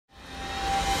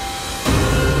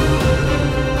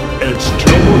It's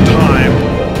turbo time!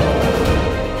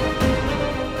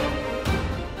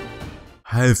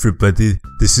 Hi everybody,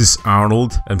 this is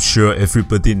Arnold. I'm sure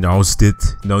everybody knows it.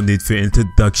 No need for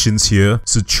introductions here.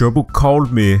 So Turbo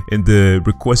called me and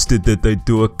requested that I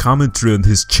do a commentary on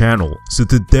his channel. So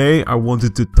today I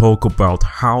wanted to talk about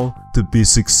how to be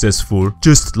successful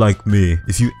just like me.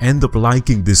 If you end up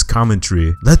liking this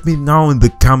commentary, let me know in the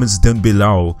comments down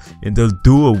below and I'll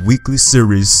do a weekly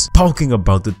series talking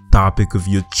about the topic of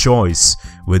your choice,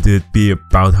 whether it be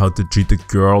about how to treat a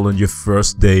girl on your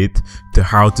first date, to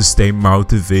how to stay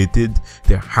motivated,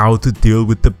 to how to deal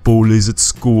with the bullies at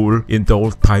school, and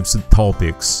all types of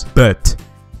topics. But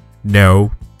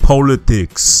no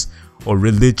politics or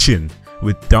religion.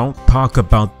 We don't talk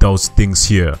about those things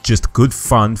here, just good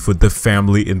fun for the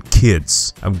family and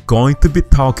kids. I'm going to be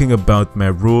talking about my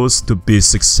rules to be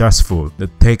successful. Now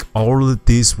take all of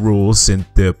these rules and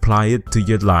apply it to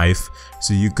your life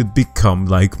so you could become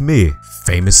like me.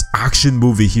 Famous action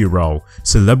movie hero,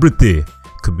 celebrity,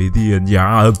 comedian,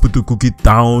 yeah, put the cookie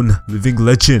down, living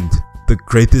legend, the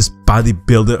greatest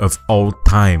bodybuilder of all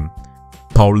time,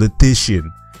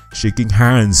 politician, shaking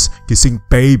hands, kissing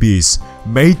babies,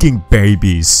 making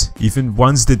babies, even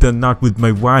ones that are not with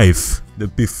my wife.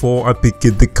 Before I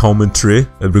begin the commentary,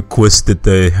 I request that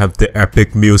they have the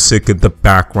epic music in the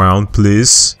background,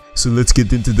 please. So let's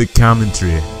get into the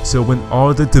commentary. So in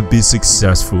order to be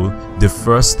successful, the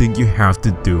first thing you have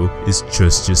to do is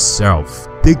trust yourself.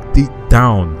 Dig deep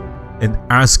down and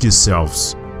ask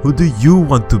yourselves, who do you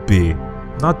want to be?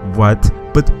 Not what,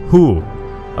 but who.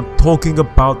 I'm talking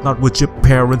about not what your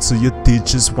parents or your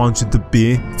teachers want you to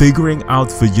be. Figuring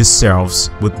out for yourselves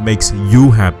what makes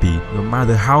you happy, no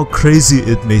matter how crazy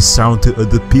it may sound to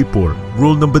other people.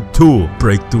 Rule number 2,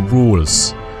 break the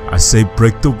rules. I say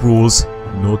break the rules,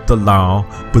 not the law,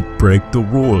 but break the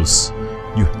rules.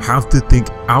 You have to think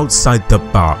outside the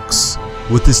box.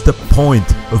 What is the point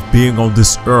of being on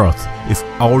this earth if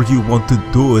all you want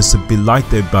to do is to be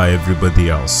liked by everybody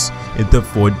else and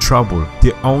avoid trouble?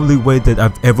 The only way that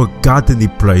I've ever got any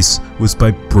place was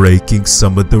by breaking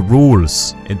some of the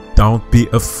rules. And don't be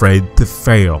afraid to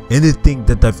fail. Anything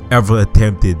that I've ever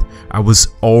attempted, I was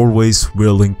always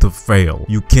willing to fail.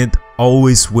 You can't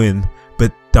always win,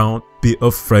 but don't be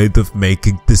afraid of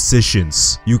making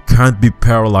decisions. You can't be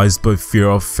paralyzed by fear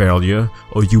of failure,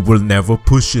 or you will never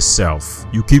push yourself.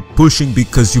 You keep pushing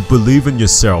because you believe in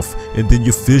yourself and in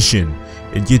your vision,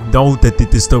 and you know that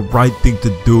it is the right thing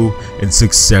to do and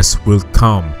success will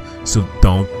come. So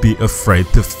don't be afraid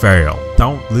to fail.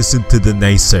 Don't listen to the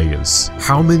naysayers.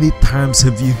 How many times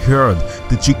have you heard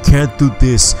that you can't do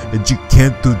this and you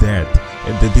can't do that,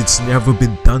 and that it's never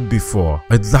been done before?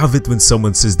 I love it when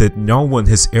someone says that no one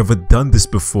has ever done this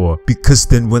before, because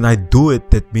then when I do it,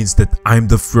 that means that I'm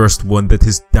the first one that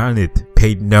has done it.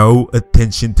 Pay no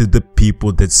attention to the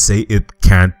people that say it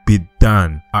can't be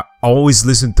done. I always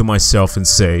listen to myself and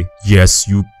say, yes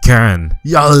you can.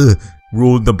 Yeah.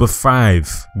 Rule number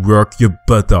 5, work your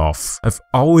butt off. I've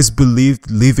always believed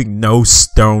leaving no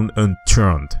stone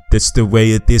unturned. That's the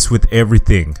way it is with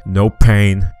everything. No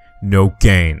pain, no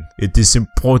gain. It is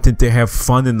important to have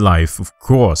fun in life, of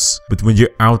course, but when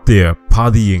you're out there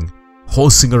partying,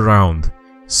 horsing around,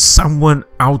 someone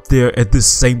out there at the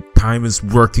same time is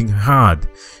working hard.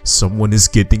 Someone is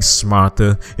getting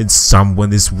smarter and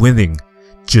someone is winning.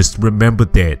 Just remember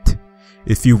that.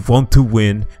 If you want to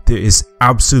win, there is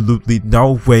absolutely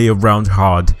no way around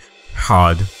hard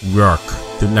work.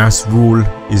 The last rule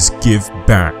is give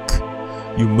back.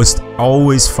 You must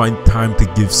always find time to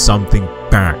give something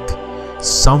back.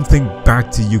 Something back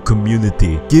to your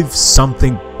community. Give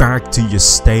something back to your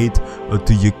state or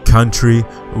to your country,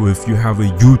 or if you have a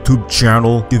YouTube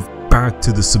channel, give back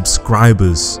to the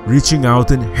subscribers. Reaching out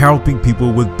and helping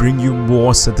people will bring you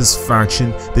more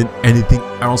satisfaction than anything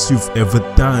else you've ever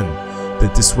done.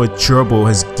 That is why Turbo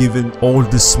has given all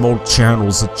the small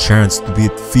channels a chance to be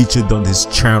featured on his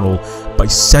channel by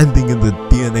sending in the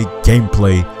DNA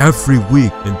gameplay every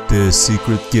week, and the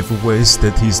secret giveaways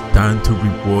that he's done to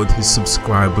reward his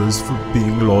subscribers for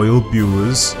being loyal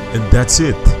viewers. And that's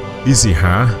it. Easy,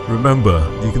 huh? Remember,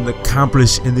 you can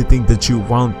accomplish anything that you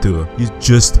want to. You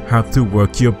just have to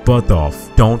work your butt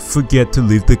off. Don't forget to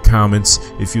leave the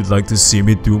comments if you'd like to see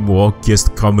me do more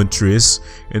guest commentaries,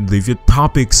 and leave your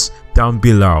topics down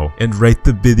below, and rate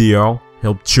the video,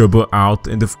 help Turbo out,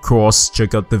 and of course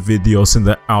check out the videos and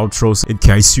the outros in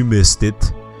case you missed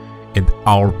it. And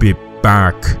I'll be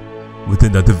back with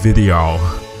another video.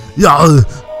 Yeah.